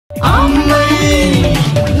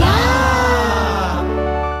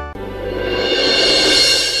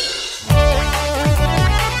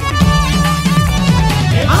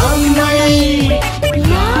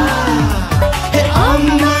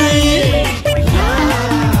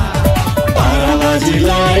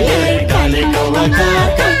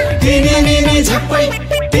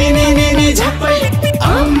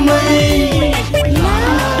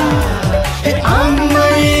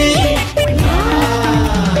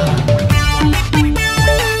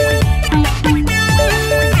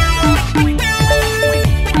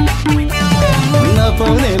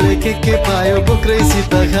के पायो बोक्रै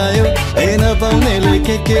सीता खायो नपाउनेले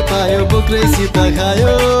के पायो बोक्रै सीता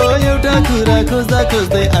खायो एउटा कुरा खोज्दा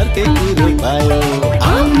खोज्दै अर्कै कुरो पायो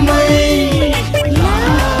आम्मै ला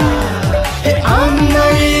हे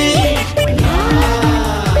आम्मै ला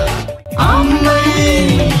आम्मै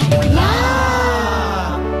ला।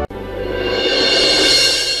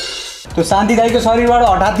 त्यो शान्ति दाइको शरीरबाट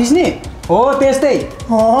हठात थिच्ने हो त्यस्तै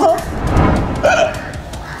हो।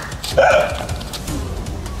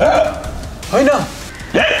 होइन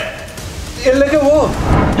यसले के हो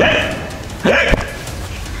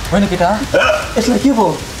होइन केटा यसलाई के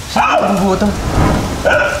भयो त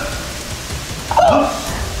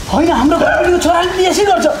होइन हाम्रो घरको छोराले यसै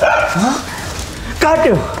गर्छ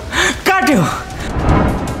काट्यो काट्यो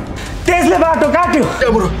त्यसले बाटो काट्यो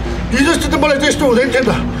हिजो त मलाई त्यस्तो हुँदैन थियो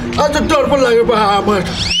त आज डर पनि लाग्यो बाबा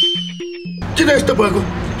किन यस्तो भएको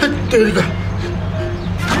तेरिका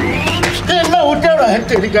नउठ्याउन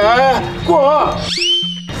तेरिका को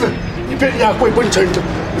फेरि यहाँ कोही पनि छैन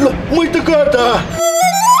ल मै त गएर त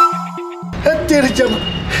तेरि जाऊ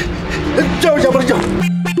जाऊ जाऊ।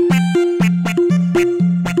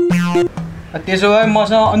 त्यसो भए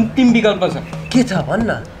मसँग अन्तिम विकल्प छ। के छ भन्न?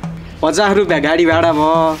 50 रुपियाँ गाडी भाडा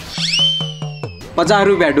भयो 50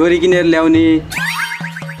 रुपियाँ डोरी किनेर ल्याउने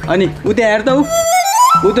अनि उ त्यहाँ हेर त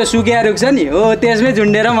ऊ त सुकिया रुख्छ नि हो त्यसमै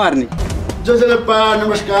झुन्डेर मर्ने। जोजलपा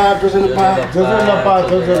नमस्कार जोजलपा जोजलपा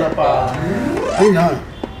जोजलपा। होइन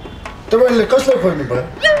तपाईँले कसलाई खोज्नु भयो?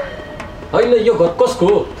 होइन यो घर कसको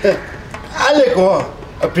हो? आलेको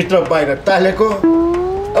भित्र बाहिर टालेको।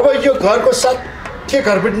 अब यो घरको 60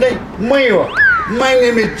 घरपिट नै मै हो। माई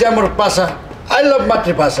नेम इज जामर पासा आई लभ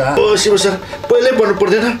मातृभाषा। ओ शिव सर पहिल्यै भन्नु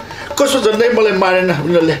पर्दैन कसो झन्डै मलाई मारेन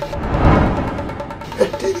उनीहरूले।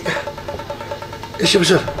 शिव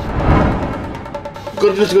सर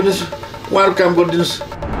गरिदिनुहोस् उहाँहरू काम गरिदिनुहोस्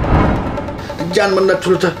ज्यानभन्दा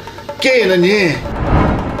ठुलो त केही होइन नि।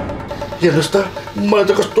 हेर्नुहोस् त मलाई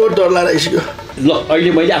त कस्तो डर लागेर आइसक्यो। ल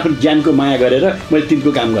अहिले मैले आफ्नो ज्यानको माया गरेर मैले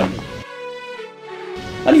तिनको काम गर्ने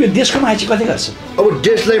अनि यो देशको माया चाहिँ कति गर्छ? अब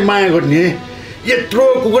देशलाई माया गर्ने यत्रो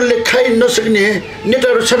कुकुरले खाइ नसक्ने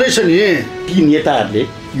नेताहरू छँदैछ नि। ती नेताहरूले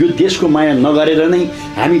यो देशको माया नगरेर नै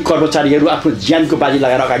हामी कर्मचारीहरू आफ्नो ज्यानको बाजी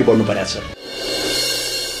लगाएर अगाडि बढ्नु परेको छ।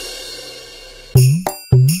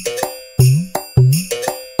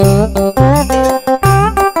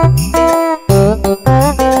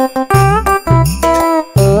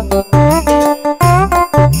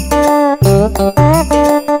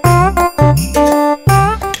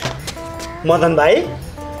 मदन भाइ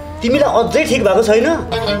तिमीलाई अझै ठिक भएको छैन?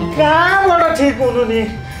 कहाँबाट ठिक हुनु नि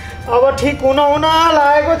अब ठिक हुन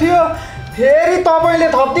लागेको थियो फेरि तपाईँले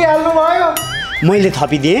थपिदिइहाल्नु भयो। मैले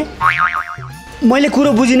थपिदिएँ? मैले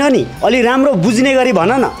कुरो बुझिनँ नि अलि राम्रो बुझ्ने गरी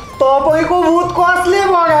भन न। तपाईँको भूत कसले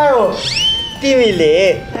भगायो? तिमीले।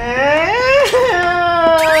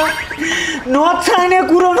 नछाने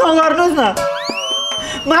कुरो नगर्नुहोस् न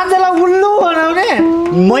मान्छेलाई उल्लु बनाउने।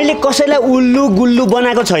 मैले कसैलाई उल्लु गुल्लु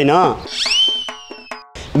बनाएको छैन।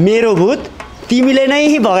 मेरो भूत तिमीले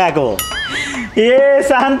नै भगाएको हो। ए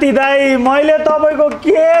शान्ति दाई मैले तपाईँको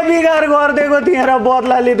के बिगार गरिदिएको थिएँ र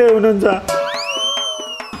बदला लिँदै हुनुहुन्छ?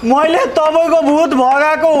 मैले तपाईँको भूत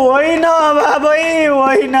भगाएको होइन बाबै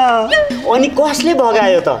होइन। अनि कसले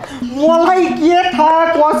भगायो त? मलाई के थाहा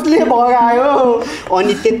कसले भगायो?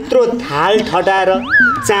 अनि त्यत्रो थाल ठटाएर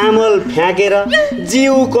चामल फ्याँकेर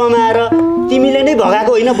जिउ कमाएर तिमीले नै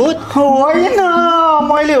भगाएको होइन भूत? होइन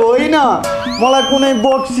मैले होइन। मलाई कुनै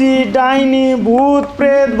बोक्सी डाइनी भूत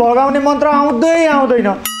प्रेत भगाउने मन्त्र आउँदैन।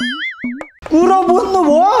 कुरो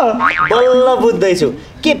बुझ्नुभयो? बल्ल बुझ्दैछु।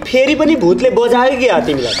 के फेरि पनि भूतले बजायो क्या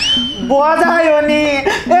तिमीलाई? बजायो नि।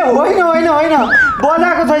 ए होइन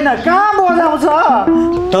बजाएको छैन। कहाँ बजाउँछ?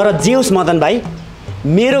 तर जेउस मदन भाइ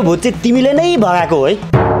मेरो भूत चाहिँ तिमीले नै भगाएको हो है।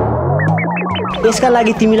 यसका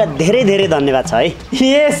लागि तिमीलाई धेरै धेरै धन्यवाद छ है।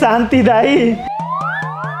 ए शान्ति दाई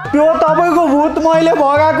त्यो तपाईँको भूत मैले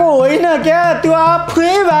भगाएको होइन क्या त्यो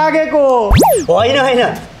आफै भागेको। होइन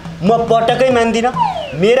म पटक्कै मान्दिनँ।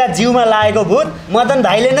 मेरा जिउमा लागेको भूत मदन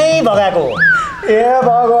भाइले नै भगाएको हो। ए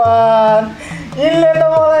भगवान् यिनले त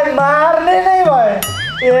मलाई मार्ने नै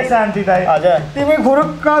शान्ति दाइ हजुर तिमी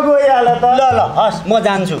खुरुक्क गइहाल त ल ल हस् म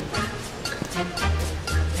जान्छु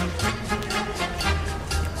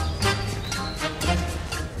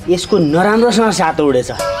यसको नराम्रोसँग सातो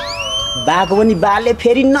उडेछ बाको पनि बाले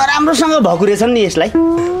फेरि नराम्रोसँग भकुरेछन् नि यसलाई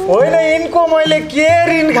होइन यिनको मैले के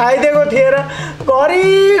ऋण खाइदिएको थिएँ र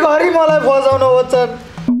घरिघरि मलाई बजाउन खोज्छन्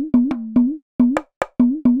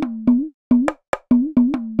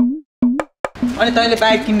अनि तैँले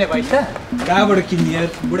बाइक किन्ने भइस कहाँबाट किन्ने यार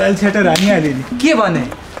बुढाले छेटेर हानिहाल्यो नि के भने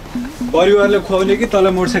परिवारले खुवाउने कि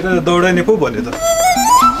तँलाई मोटरसाइकल दौडाउने पो भन्यो त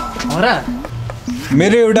हो र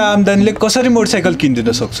मेरो एउटा आम्दानीले कसरी मोटरसाइकल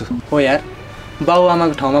किनिदिन सक्छु हो यार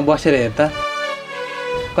बाबुआमाको ठाउँमा बसेर हेर त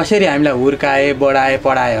कसरी हामीलाई हुर्काए बढाए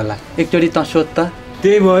पढाए होला एकचोटि त सोध त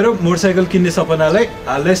त्यही भएर मोटरसाइकल किन्ने सपनालाई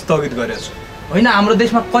हालै स्थगित गरेको छु होइन हाम्रो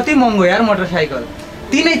देशमा कति महँगो यार मोटरसाइकल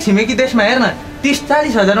तिनै छिमेकी देशमा हेर्न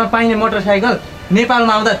 30-40 हजारमा पाइने मोटरसाइकल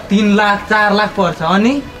नेपालमा आउँदा 3 लाख 4 लाख पर्छ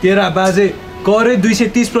अनि तेरा बाजे करै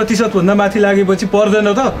 230% भन्दा माथि लागेपछि पर्दैन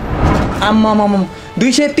त आम्मामाम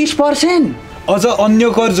 230%? अझ अन्य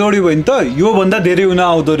कर जोड्यो भने त योभन्दा धेरै हुन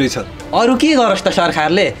आउँदो रहेछ अरू के गरोस् त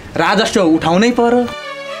सरकारले राजस्व उठाउनै पर्यो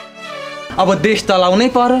अब देश चलाउनै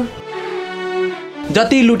पर्यो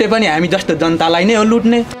जति लुटे पनि हामी जस्तो जनतालाई नै हो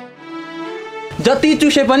लुट्ने जति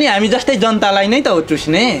चुसे पनि हामी जस्तै जनतालाई नै त हो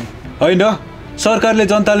चुस्ने होइन सरकारले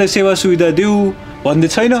जनताले सेवा सुविधा देऊ भन्ने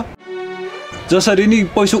छैन जसरी नि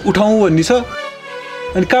पैसा उठाउँ भन्ने छ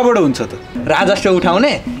अनि कहाँबाट हुन्छ त राजस्व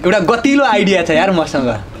उठाउने एउटा गतिलो आइडिया छ यार मसँग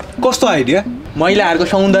कस्तो आइडिया महिलाहरूको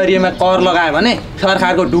सौन्दर्यमा कर लगायो भने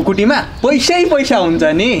सरकारको ढुकुटीमा पैसै पैसा हुन्छ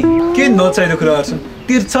नि के नचाहिँदो कुराहरू छन्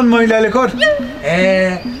तिर्छन् महिलाले कर ए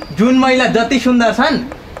जुन महिला जति सुन्दर छन्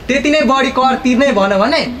त्यति नै बढी कर तिर्ने भन्यो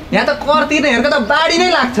भने यहाँ त कर तिर्नेहरूको त बाढी नै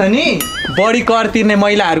लाग्छ नि बढी कर तिर्ने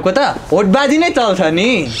महिलाहरूको त होटबाजी नै चल्छ नि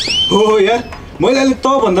हो यार महिलाले त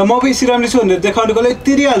भन्दा म पनि सिराम्री छु भनेर देखाउनुको लागि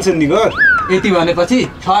तिरिहाल्छन् नि घर यति भनेपछि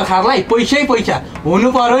सरकारलाई पैसै पैसा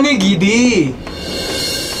हुनु पर्यो नि गिदी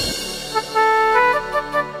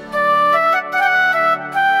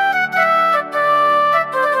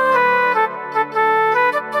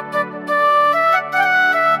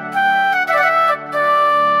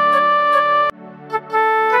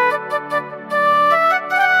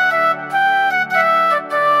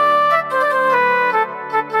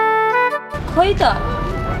खोइ त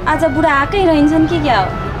आज बुढा आएकै रहन्छन् कि क्या हो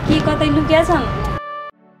कि कतै लुक्या छन्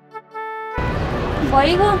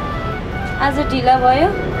भइगयो आज ढिला भयो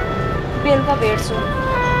बेलुका भेट्छु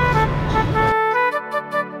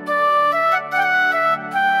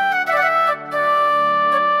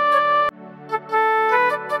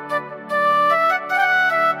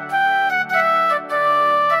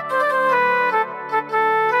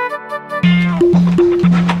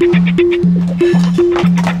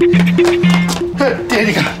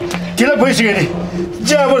ढिला भइसक्यो नि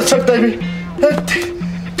ज्याबाट सक्दै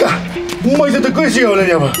मैले त गइसक्यो होला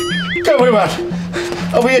नि अब कहाँबाट भात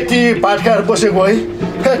अब यति भात खाएर बसेको है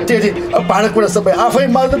त्यति अब भाँडाकुँडा सबै आफै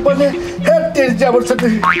माल्नु पर्ने त्यति ज्याबाट सक्दै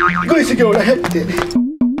गइसक्यो होला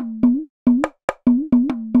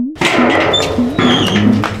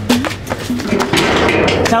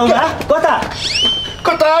कता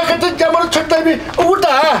कता कता ज्याबाट सक्दै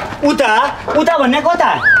उता उता उता भन्ने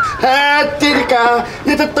कता तेरिका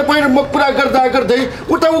यो त तपाईँ म कुरा गर्दा गर्दै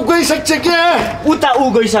उता ऊ गइसक्छ क्या उता ऊ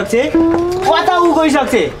गइसक्छ कता ऊ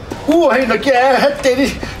गइसक्छ ऊ होइन क्या तेरि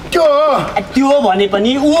त्यो भने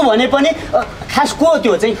पनि ऊ भने पनि खास को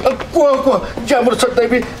त्यो चाहिँ को ज्याम्रो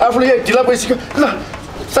सक्दै आफूले यहाँ ढिला भइसक्यो ल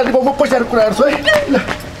साथी बाबु पैसाहरू कुराहरू छ है ल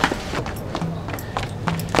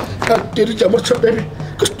तेरि ज्याम्रो सक्दै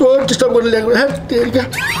कस्तो डिस्टर्ब गरेर ल्याएको तेरिका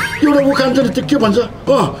एउटा उखान चाहिँ त्यो के भन्छ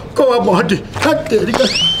कबाब हड्डी तेरिका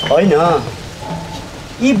होइन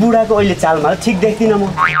यी बुढाको अहिले चालमाल ठिक देख्दिनँ म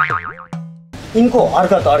यिनको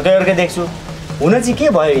हर्कत अर्कै देख्छु हुन चाहिँ के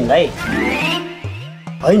भयो यिनलाई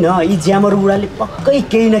होइन यी ज्यामर बुढाले पक्कै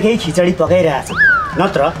केही न केही खिचडी पकाइरहेछ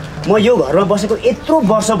नत्र म यो घरमा बसेको यत्रो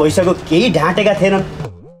वर्ष भइसक्यो केही ढाँटेका थिएनन्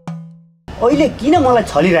अहिले किन मलाई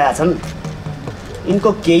छलिरहेछन्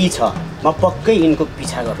यिनको केही छ म पक्कै यिनको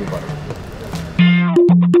पिछा गर्नु पर्यो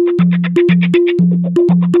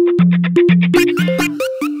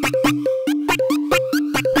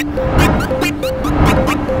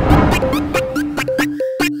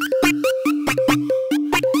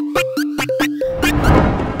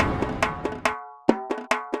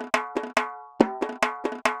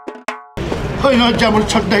होइन ज्याबाट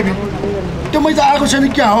सक्दैन त्यो मैले त आएको छैन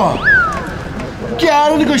क्या हो के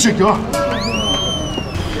आएर नि गइसक्यो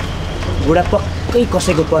बुढा पक्कै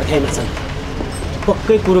कसैको पर्खाइमा छन्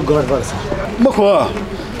पक्कै कुरो गडबड छ म खो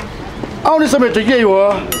आउने समय त यही हो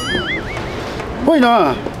होइन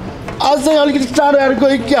आज चाहिँ अलिकति चाँडो आएर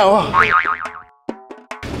गयो क्या हो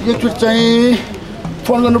एकचोटि चाहिँ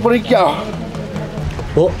फोन गर्नु पर्यो क्या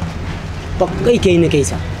हो पक्कै केही न केही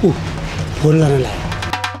छ फोन गर्न लाग्यो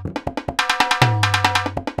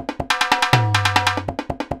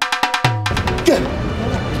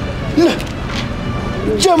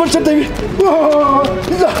Jammer Shanti. Go.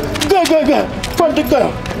 Pandey go.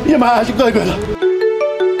 Ye mahaji go.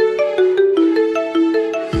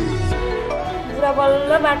 बुढा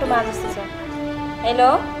बल्ल बाटोमा जस्तो छ हेलो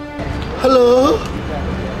हेलो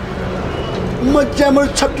म jammer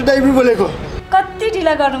Shanti ड्राइभर बोलेको कति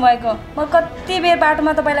ढिला गर्नुभएको म कति बेर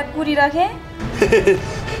बाटोमा तपाईलाई कुरिराखे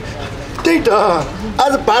त्यही त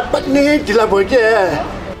आज भात पक्ने ढिला भयो के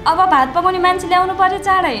अब भात पकाउने मान्छे ल्याउनु पर्यो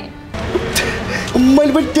चाँडै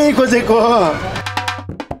मैले पनि त्यही खोजेको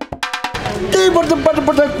त्यही बाटो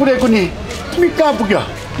कुरेको नि तिमी कहाँ पुग्यो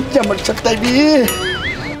jammer Shanti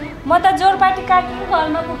म त जोरपाटी काट्नु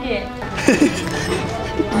घरमा पुगे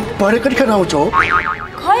भरे कतिखेर आउँछौ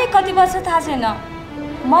खै कति वर्ष थाहा छैन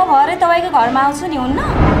म भरे तपाईको घरमा आउँछु नि हुन्न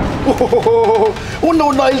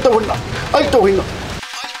हुन्न अहिले त होइन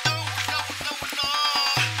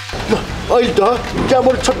अहिले त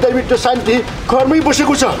jammer Shanti त शान्ति घरमै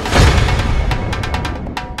बसेको छ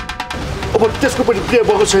अब त्यसको पनि बिहे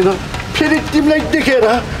भएको छैन फेरि तिमीलाई देखेर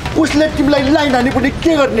उसले तिमीलाई लाइन हानी पनि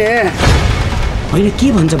के गर्ने होइन के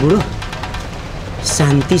भन्छ बुढो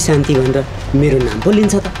शान्ति भनेर मेरो नाम पो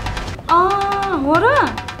लिन्छ त हो र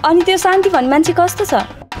अनि त्यो शान्ति भन्ने मान्छे कस्तो छ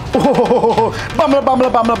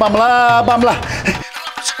बाम्ला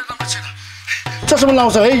चस्मा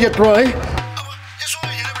लाउँछ है यत्रो है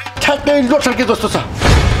ठ्याक्कै लोछर्के जस्तो छ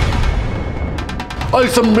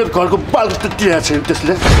अहिलेसम्म मेरो घरको बाल जस्तो टिया छैन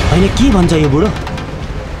त्यसले होइन के भन्छ यो बुढो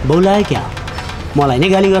बौलायो क्या मलाई नै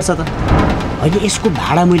गाली गर्छ त होइन यसको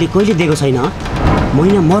भाडा मैले कहिले दिएको छैन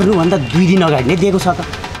महिना मर्नुभन्दा 2 दिन अगाडि नै दिएको छ त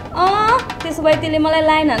त्यसो भए त्यसले मलाई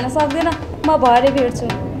लाइन हान्न सक्दैन म भरे भेट्छु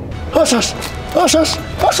हस्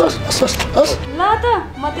ल त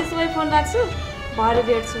म त्यसो भए फोन राख्छु भरे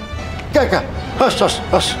भेट्छु कहाँ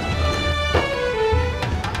हस्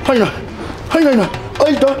होइन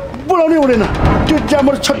अहिले त बोलाउनै हुँदैन त्यो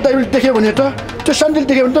jammer Shanti देख्यो भने त त्यो शान्तिले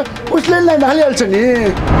देख्यो भने त उसले लाइन हालिहाल्छ नि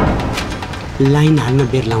लाइन हाल्न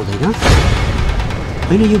बेर लाउँदैन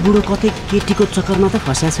होइन यो बुढो कतै केटीको चक्करमा त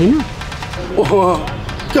फस्या छैन ओहो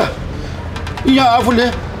क्या यहाँ आफूले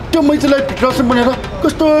त्यो मैतीलाई भित्राउँछ भनेर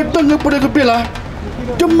कस्तो दङ्ग परेको बेला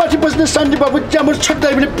त्यो माथि बस्ने शान्ति बाबु jammer Shanti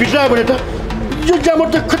भित्रायो भने त यो jammer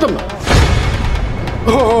त खतम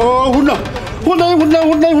हुन्न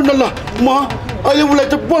ल म अहिले उसलाई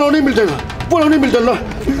त बोलाउनै मिल्दैन ल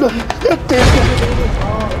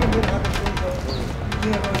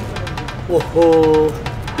ओहो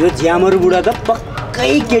यो ज्यामर बुढा त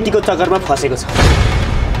पक्कै केटीको चक्करमा फसेको छ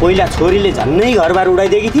पहिला छोरीले झन्नै घरबार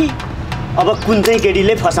उडाइदिएकी थिए अब कुन चाहिँ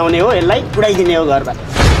केटीले फसाउने हो यसलाई उडाइदिने हो घरबार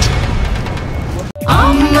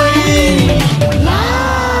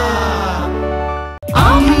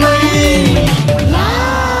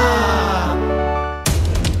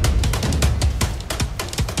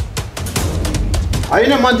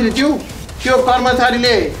होइन मन्त्रीज्यू त्यो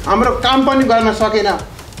कर्मचारीले हाम्रो काम पनि गर्न सकेन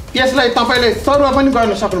त्यसलाई तपाईले सरुवा पनि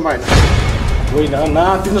गर्न सक्नु भएन होइन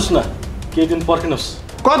नआतिनुहोस् न केही दिन पर्खिनुहोस्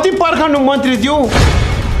कति पर्खनु मन्त्रीज्यू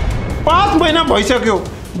 5 महिना भइसक्यो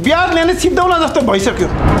ब्याज लिने सिद्धौला जस्तो भइसक्यो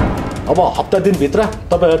अब हप्ता दिनभित्र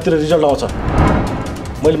तपाईँहरूतिर रिजल्ट आउँछ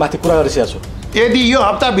मैले माथि कुरा गरिसकेको छु यदि यो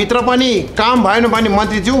हप्ताभित्र पनि काम भएन भने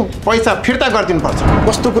मन्त्रीज्यू पैसा फिर्ता गरिदिनुपर्छ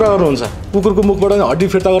कस्तो कुरा गर्नुहुन्छ कुकुरको मुखबाट हड्डी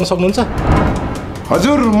फिर्ता गर्न सक्नुहुन्छ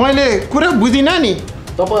हजुर मैले कुरा बुझिनँ नि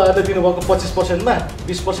तपाईँहरूले दिनुभएको 25% मा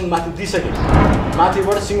 20% माथि दिइसक्यो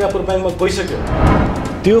माथिबाट सिङ्गापुर ब्याङ्कमा गइसक्यो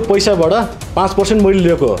त्यो पैसाबाट 5% मैले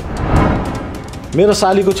लिएको हो मेरो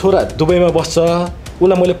सालीको छोरा दुबईमा बस्छ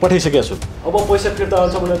उसलाई मैले पठाइसकेको छु अब पैसा फिर्ता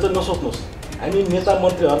हुन्छ भनेर चाहिँ नसोच्नुहोस् हामी नेता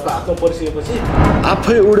मन्त्रीहरूको हातमा परिसकेपछि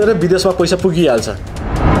आफै उडेर विदेशमा पैसा पुगिहाल्छ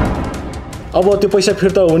अब त्यो पैसा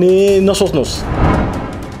फिर्ता हुने नसोच्नुहोस्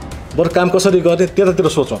बरु काम कसरी गर्ने त्यतातिर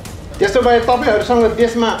सोचौँ त्यसो भए तपाईँहरूसँग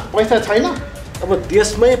देशमा पैसा छैन अब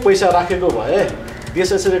देशमै पैसा राखेको भए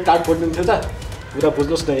देश यसरी टाट पडिन्थ्यो त कुरा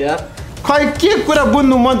बुझ्नुहोस् न यार खै के कुरा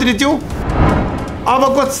बुझ्नु मन्त्रीज्यू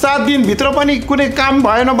अबको 7 दिनभित्र पनि कुनै काम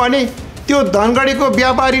भएन भने त्यो धनगढीको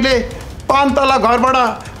व्यापारीले 5 तला घरबाट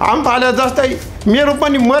हाम फाले जस्तै मेरो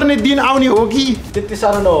पनि मर्ने दिन आउने हो कि त्यति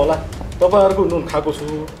साह्रो नहोला तपाईँहरूको नुन खाएको छु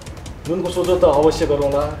नुनको सोचो त अवश्य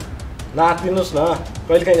गरौँला नआत्तिनुहोस् न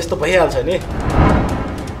कहिलेकाहीँ यस्तो भइहाल्छ नि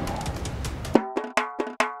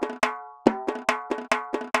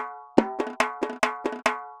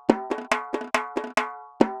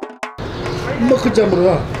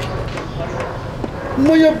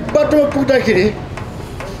म यो बाटोमा पुग्दाखेरि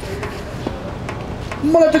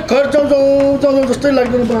मलाई त घर जाउँ जाउँ जाउँ जाउँ जस्तै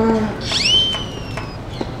लाग्दैन बा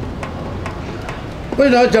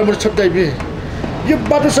होइन जामर छोड्दाइबी यो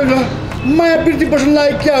बाटोसँग माया प्रीति बस्न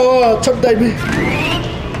लायक क्या हो छोड्दाइबी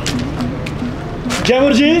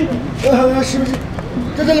ज्यामुरजी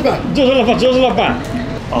जोजलपा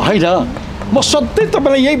होइन म सधैँ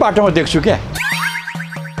तपाईँलाई यही बाटोमा देख्छु क्या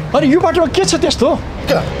अनि यो बाटोमा के छ त्यस्तो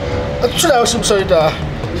सुनाओ शिवसर त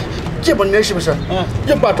के भन्ने शिवसर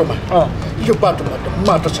यो बाटोमा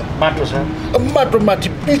माटो छ माटो माथि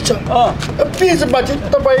पिच छ पिच माथि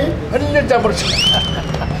तपाईँ अनि जामर छ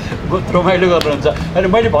बहुत रमाइलो गर्नुहुन्छ अनि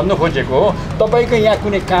मैले भन्नु खोजेको हो तपाईँको यहाँ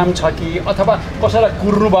कुनै काम छ कि अथवा कसैलाई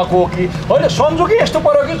कुर्नु भएको हो कि होइन संजोगै यस्तो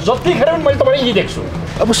पर्यो कि जतिखेर पनि मैले तपाईँलाई यही देख्छु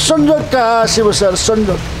अब संजोग कहाँ शिवसर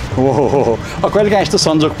संजोग हो कहिलेकाहीँ यस्तो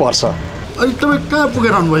संजोग पर्छ अनि तपाईँ कहाँ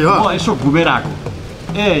पुगेर आउनुभयो म यसो घुमेर आएको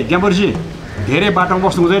ए ज्ञामरजी धेरै बाटोमा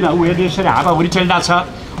बस्नु हुँदैन ऊ हेर्ने यसरी हावाहुरी चलिरहेको छ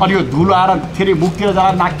अनि यो धुलो आएर फेरि मुखतिर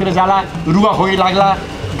जाला नाकतिर जाला रुगा खोकी लाग्ला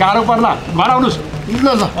गाह्रो पर्ला घर आउनुहोस् ल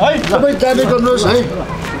है तपाईँ जाने गर्नुहोस् है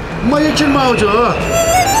म एकछिनमा आउँछु हो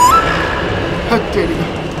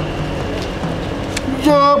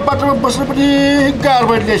यो बाटोमा बस्नु पनि गाह्रो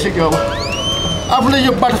भएर ल्याइसक्यो अब आफूले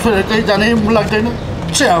यो बाटो छोडेर कहीँ जानै लाग्दैन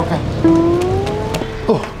च्याउ कहाँ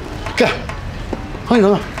कहाँ होइन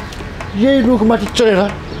यही रुखमाथि चढेर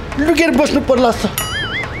लुकेर बस्नु पर्ला जस्तो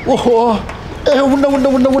ओहो ए उन्न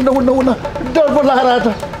डर पो लागेर आयो त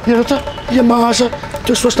हेर त यो महाश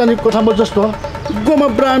त्यो स्वस्थानी कोठामा जस्तो गोमा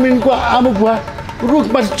ब्राह्मणको आमा बुवा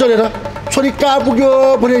रुखमाथि चढेर छोरी कहाँ पुग्यो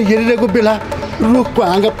भनेर हेरिरहेको बेला रुखको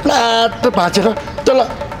हाँगा प्लाट भाँचेर तल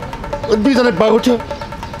दुईजना भएको थियो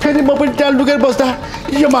फेरि म पनि त्यहाँ लुकेर बस्दा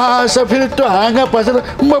यो महाश फेरि त्यो हाँगा भाँचेर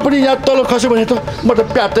म पनि यहाँ तल खस्यो भने त म त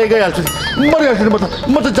प्याटै गइहाल्छु मरिहाल्छु नि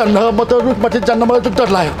म त जान्न म त रुखमाथि जान्न मलाई त डर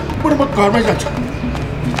लाग्यो बरु म घरमै जान्छु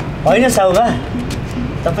होइन साउबा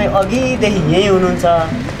तपाईँ अघिदेखि यहीँ हुनुहुन्छ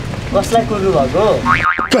कसलाई कुर्नु भएको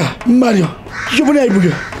कहाँ मार्यो यो पनि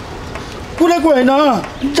आइपुग्यो कुराको होइन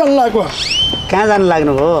जान लाग्यो कहाँ जानु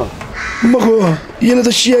लाग्नुभयो मको यसले त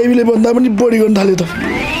सिआइबीले भन्दा पनि बढी गर्न थाल्यो त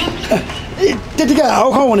त्यतिकै हाउ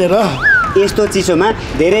खाउँ भनेर यस्तो चिसोमा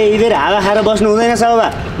धेरै बेर हावा खाएर बस्नु हुँदैन साउबा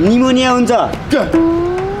निमोनिया हुन्छ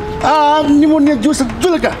निमोनिया जुस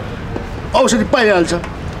जुलका औषधि पाइहाल्छ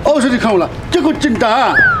औषधि खाउँला के को चिन्ता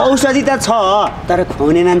औषधि त छ तर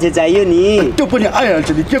खुवाउने मान्छे चाहियो नि त्यो पनि आइहाल्छ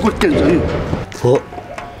नि के को टेन्सन हो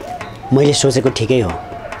मैले सोचेको ठिकै हो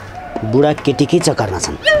बुढा केटीकै चक्करमा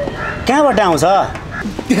छन् कहाँबाट आउँछ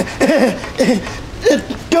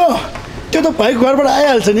त्यो त भाइ घरबाट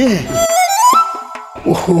आइहाल्छ नि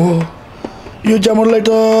ओहो यो जामुनलाई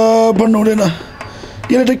त भन्नु हुँदैन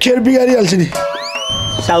यसले त खेर बिगारिहाल्छ नि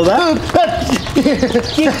साउबा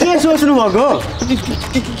के सोच्नु भएको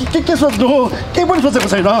के सोच्नु हो केही पनि सोचेको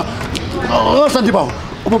छैन शान्ति भाउ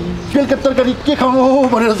अब बेलुका तरकारी के खाउँ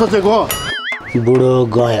भनेर सोचेको बुढो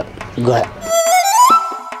गयो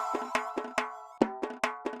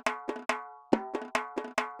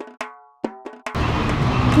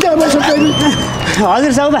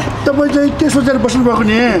हजुर साउबा तपाईँ चाहिँ के सोचेर बस्नु भएको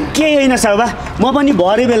नि केही होइन साउबा म पनि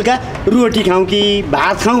भरे बेलुका रोटी खाउँ कि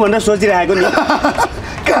भात खाउँ भनेर सोचिरहेको नि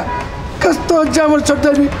कस्तो जामर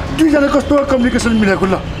छोड्दै दुईजना कस्तो कम्युनिकेसन मिलेको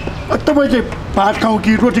ल तपाईँ चाहिँ भात खाउँ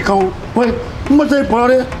कि रोटी खाउँ है म चाहिँ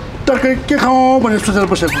भरे तरकारी के खाउँ भनेर सोचेर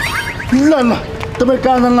बसेको ल तपाईँ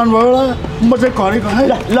कहाँ जानु लानुभयो होला म चाहिँ घरै है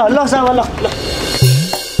ल साउबा ल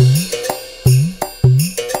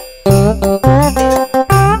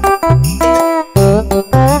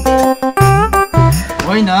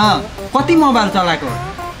होइन कति मोबाइल चलाएको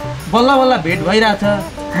बल्ल बल्ल भेट भइरहेछ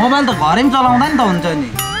मोबाइल त घरैमा चलाउँदा नि त हुन्छ नि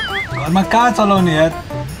घरमा कहाँ चलाउने यार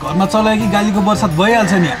घरमा चलायो कि गालीको बर्सात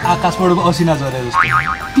भइहाल्छ नि आकाशबाट असिना झरे जस्तो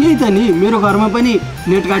त्यही त नि मेरो घरमा पनि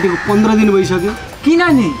नेट काटेको 15 दिन भइसक्यो किन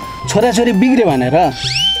नि छोराछोरी बिग्रियो भनेर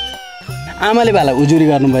आमाले बाला उजुरी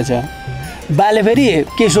गर्नुभएछ बाले फेरि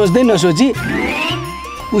के सोच्दै नसोची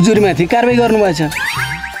उजुरीमाथि कारबाही गर्नुभएछ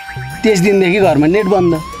त्यस दिनदेखि घरमा नेट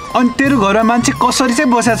बन्द अनि तेरो घरमा मान्छे कसरी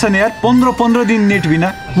चाहिँ बसेको छ नि यार 15 दिन नेट बिना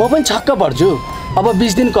म पनि छक्क पर्छु अब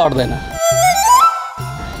 20 दिन कट्दैन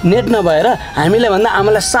नेट नभएर हामीलाई भन्दा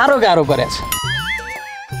आमालाई साह्रो गाह्रो परेछ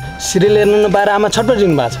सिरियल हेर्नु नपाएर आमा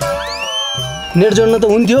छटपटिनु भएको छ नेट जोड्न त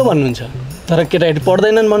हुन्थ्यो भन्नुहुन्छ तर केटाकेटी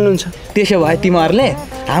पढ्दैनन् भन्नुहुन्छ त्यसो भए तिमीहरूले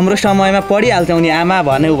हाम्रो समयमा पढिहाल्छौ नि आमा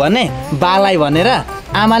भन्यौ भने बालाई भनेर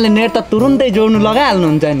आमाले नेट त तुरुन्तै जोड्नु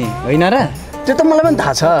लगाइहाल्नुहुन्छ नि होइन र त्यो त मलाई पनि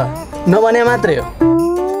थाहा छ नभने मात्रै हो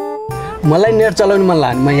मलाई नेट चलाउनु मन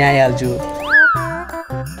लाग्यो म यहाँ आइहाल्छु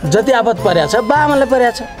जति आपत परेको छ बाआमालाई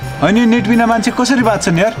परेको छ अनि नेट बिना मान्छे कसरी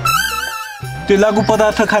बाँच्छन् यार त्यो लागु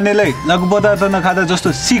पदार्थ खानेलाई लागु पदार्थ नखाँदा जस्तो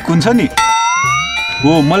सिक हुन्छ नि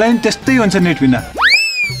हो मलाई पनि त्यस्तै हुन्छ नेट बिना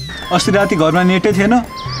अस्ति राति घरमा नेटै थिएन,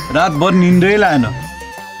 रातभर निन्द्रै लाएन।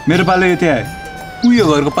 मेरो पालो यति आयो, उयो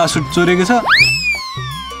घरको पासवर्ड चोरेको छ।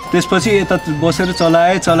 त्यसपछि यता बसेर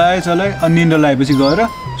चलाएँ अनि निन्द्रा लागेपछि गएर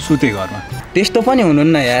सुते घरमा। त्यस्तो पनि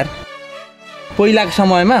हुनुहुन्न यार। पहिलाको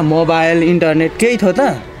समयमा मोबाइल इन्टरनेट केही थियो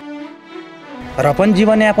त, र पनि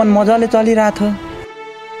जीवनयापन मजाले चलिरहेको थियो।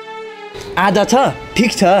 आज छ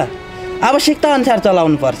ठिक छ, आवश्यकता अनुसार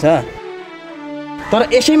चलाउनु पर्छ, तर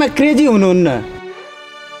यसैमा क्रेजी हुनुहुन्न।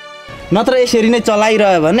 नत्र यसरी नै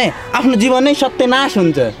चलाइरह्यो भने आफ्नो जीवन नै सत्यनाश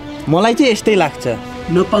हुन्छ। मलाई चाहिँ यस्तै लाग्छ।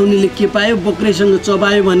 नपाउनेले के पायो, बक्रेसँग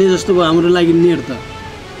चबायो भने जस्तो भयो हाम्रो लागि नेट त।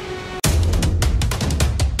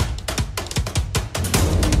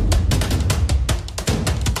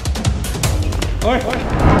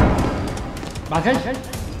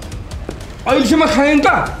 अहिलेसम्म खाएँ नि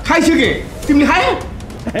त, खाइसकेँ। तिमीले खायौ?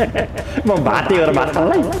 म भातै गरेर भात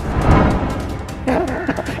खानलाई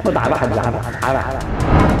म धाबा खान्छु।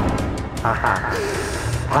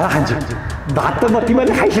 हावा खान्छु। भात त म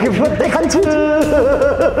तिमीले खाइसकेपछि मात्रै खान्छु।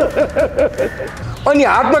 अनि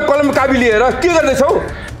हातमा कलम काबी लिएर के गर्दैछौ?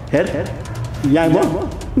 हेर, यहाँ म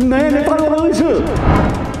नयाँ नेपाल बनाउँदैछु।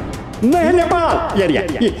 नयाँ नेपाल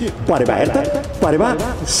परेवा हेर त, परेवा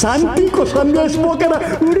शान्तिको सन्देश बोकेर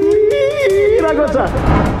उडिरहेको छ।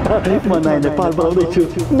 म नयाँ नेपाल बनाउँदैछु।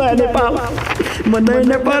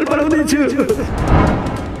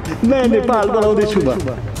 नयाँ नेपाल बनाउँदैछु म।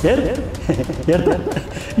 हेर त,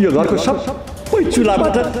 यो घरको सबै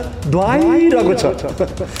चुलाबाट धुवाइरहेको छ।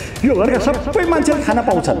 यो घरका सबै मान्छेले खाना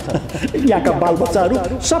पाउँछन्। यहाँका बालबच्चाहरू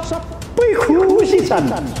सबै खुसी छन्।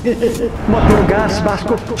 म तेरो घाँस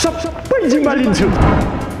बाँसको सबै जिम्मा लिन्छु।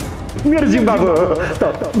 मेरो जिम्माको त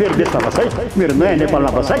मेरो देशमा बस है, मेरो नयाँ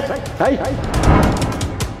नेपालमा बस है।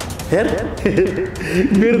 हेर,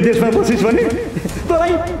 मेरो देशमा बसिस् भने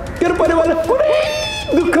तँलाई तेरो परिवारलाई कुनै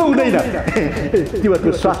दुःख हुँदैन।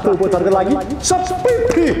 तिमीहरूको स्वास्थ्य उपचारको लागि सबै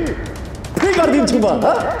फ्री गरिदिन्छु म।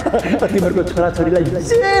 तिमीहरूको छोराछोरीलाई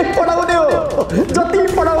जे पढाउने हो, जति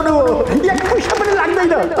पढाउनु हो, एक पैसा पनि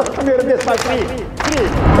लाग्दैन। मेरो देशमा फ्री।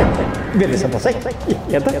 मेरो देशमा बस है।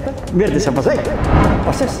 हेर त, मेरो देशमा बस है।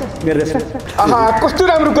 बसेस् मेरो देशमा। आहा, कस्तो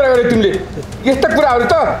राम्रो कुरा गरे तिमीले। यस्ता कुराहरू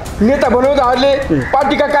त नेता बनाउँदाहरूले,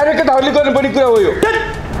 पार्टीका कार्यकर्ताहरूले गर्नुपर्ने कुरा हो यो।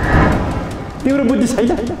 तिम्रो बुद्धि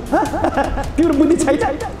छैन? तिम्रो बुद्धि छैन?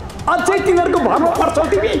 अझै तिनीहरूको भरमा पर्छौ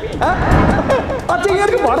तिमी? अझै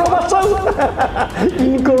यिनीहरूको भरमा बस्छौ?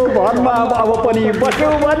 यिनको भरमा अब पनि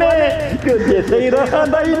बस्यौ भने यो देशै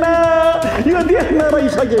रहँदैन। यो देश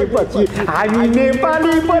नरहिसकेपछि हामी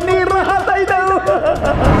नेपाली पनि रहँदैनौँ।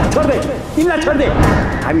 छोड्दै, तिमीलाई छोड्दै।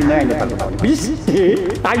 हामी नयाँ नेपाल बनाउने, बुझिस्?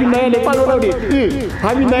 हामी नयाँ नेपाल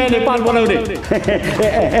बनाउने।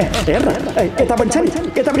 हेर न, यता पनि छ नि,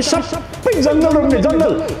 यता पनि सबै जङ्गल रोप्ने।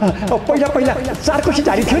 जङ्गल पहिला 4 कोसी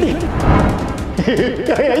झारी थियो नि,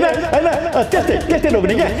 होइन त्यस्तै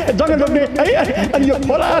रोप्ने क्या, जङ्गल रोप्ने है। अनि यो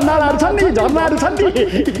खोला नालाहरू छन् नि, झरनाहरू छन् नि,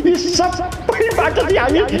 यी सबैबाट चाहिँ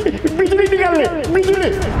हामी बिजुली निकाल्ने।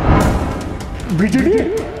 बिजुली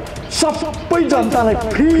सबै जनतालाई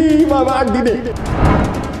फ्रीमा बाँडिदिने।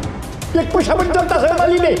 एक पैसा पनि जनतासँग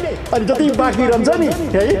नलिने। अनि जति बाँकी रहन्छ नि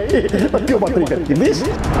है, त्यो मात्रै गर्ने।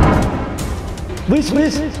 बुझिस्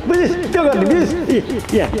त्यो गर्ने, बुझिस्?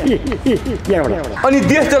 यहाँबाट। अनि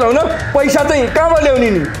देश चलाउन पैसा चाहिँ कहाँबाट ल्याउने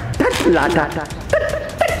नि?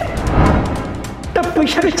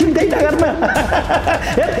 पैसाको चिन्तै नगर्न।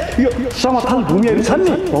 यो समथल भूमिहरू छन्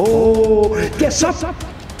नि, हो त्यहाँ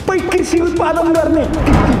सबै कृषि उत्पादन गर्ने।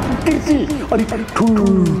 कृषि अनि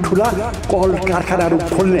ठुल्ठुला कल कारखानाहरू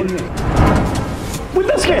खोल्ने।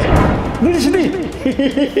 बुझ्नुहोस् के? बुझिस् नि?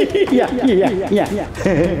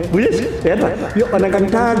 बुझिस्? हेर न, यो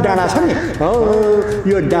अनकन्टा डाँडा छ नि, हो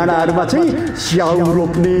यो डाँडाहरूमा चाहिँ स्याउ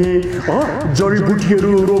रोप्ने,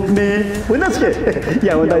 जडीबुटीहरू रोप्ने। बुझ्नुहोस् के?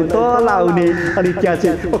 यहाँबाट तल आउने, अनि त्यहाँ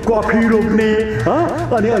चाहिँ कफी रोप्ने,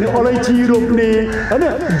 अनि अलैँची रोप्ने, होइन,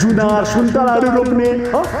 जुनार सुन्तलाहरू रोप्ने।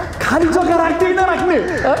 खाली जग्गा राख्दै नराख्ने।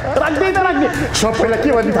 सबैलाई के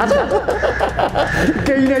भन्ने थाहा छ?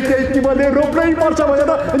 केही न केही तिमीले रोप्नै पर्छ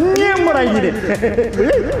भनेर नियम बनाइदिने।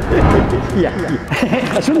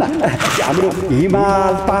 सुन न, हाम्रो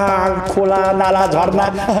हिमाल, पहाड, खोला, नाला, झरना,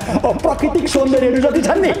 प्राकृतिक सौन्दर्यहरू जति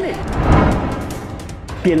छन् नि,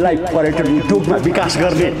 त्यसलाई पर्यटन उद्योगमा विकास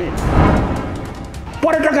गर्ने,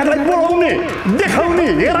 पर्यटकहरूलाई बोलाउने, देखाउने,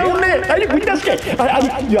 हेराउने। अहिले बुझ्नुहोस् के?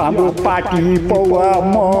 यो हाम्रो पार्टी, पौवा,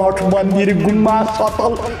 मठ, मन्दिर, गुम्बा,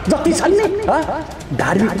 सतल जति छन् नि,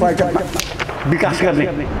 धार्मिक पर्यटनमा विकास गर्ने।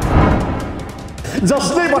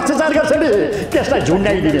 जसले भ्रष्टाचार गर्छ नि त्यसलाई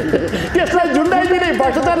झुन्डाइदिने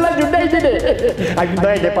भ्रष्टाचारलाई झुन्डाइदिने हामी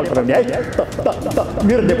नयाँ नेपाल बनाउने है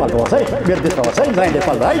मेरो नेपाल होस् है मेरो देशमा होस् है नयाँ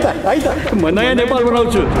नेपाल है त म नयाँ नेपाल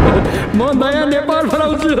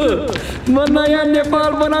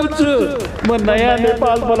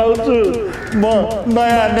बनाउँछु म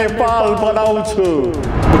नयाँ नेपाल बनाउँछु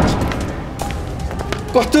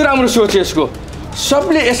कस्तो राम्रो सोच यसको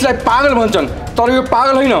सबले यसलाई पागल भन्छन् तर यो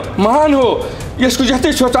पागल होइन महान हो यसको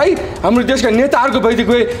जस्तै सोच है हाम्रो देशका नेताहरूको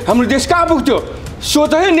भइदिएको भए हाम्रो देश कहाँ पुग्थ्यो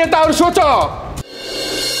सोच है नेताहरू सोच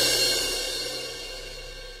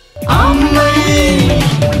Aammai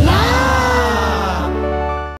Laa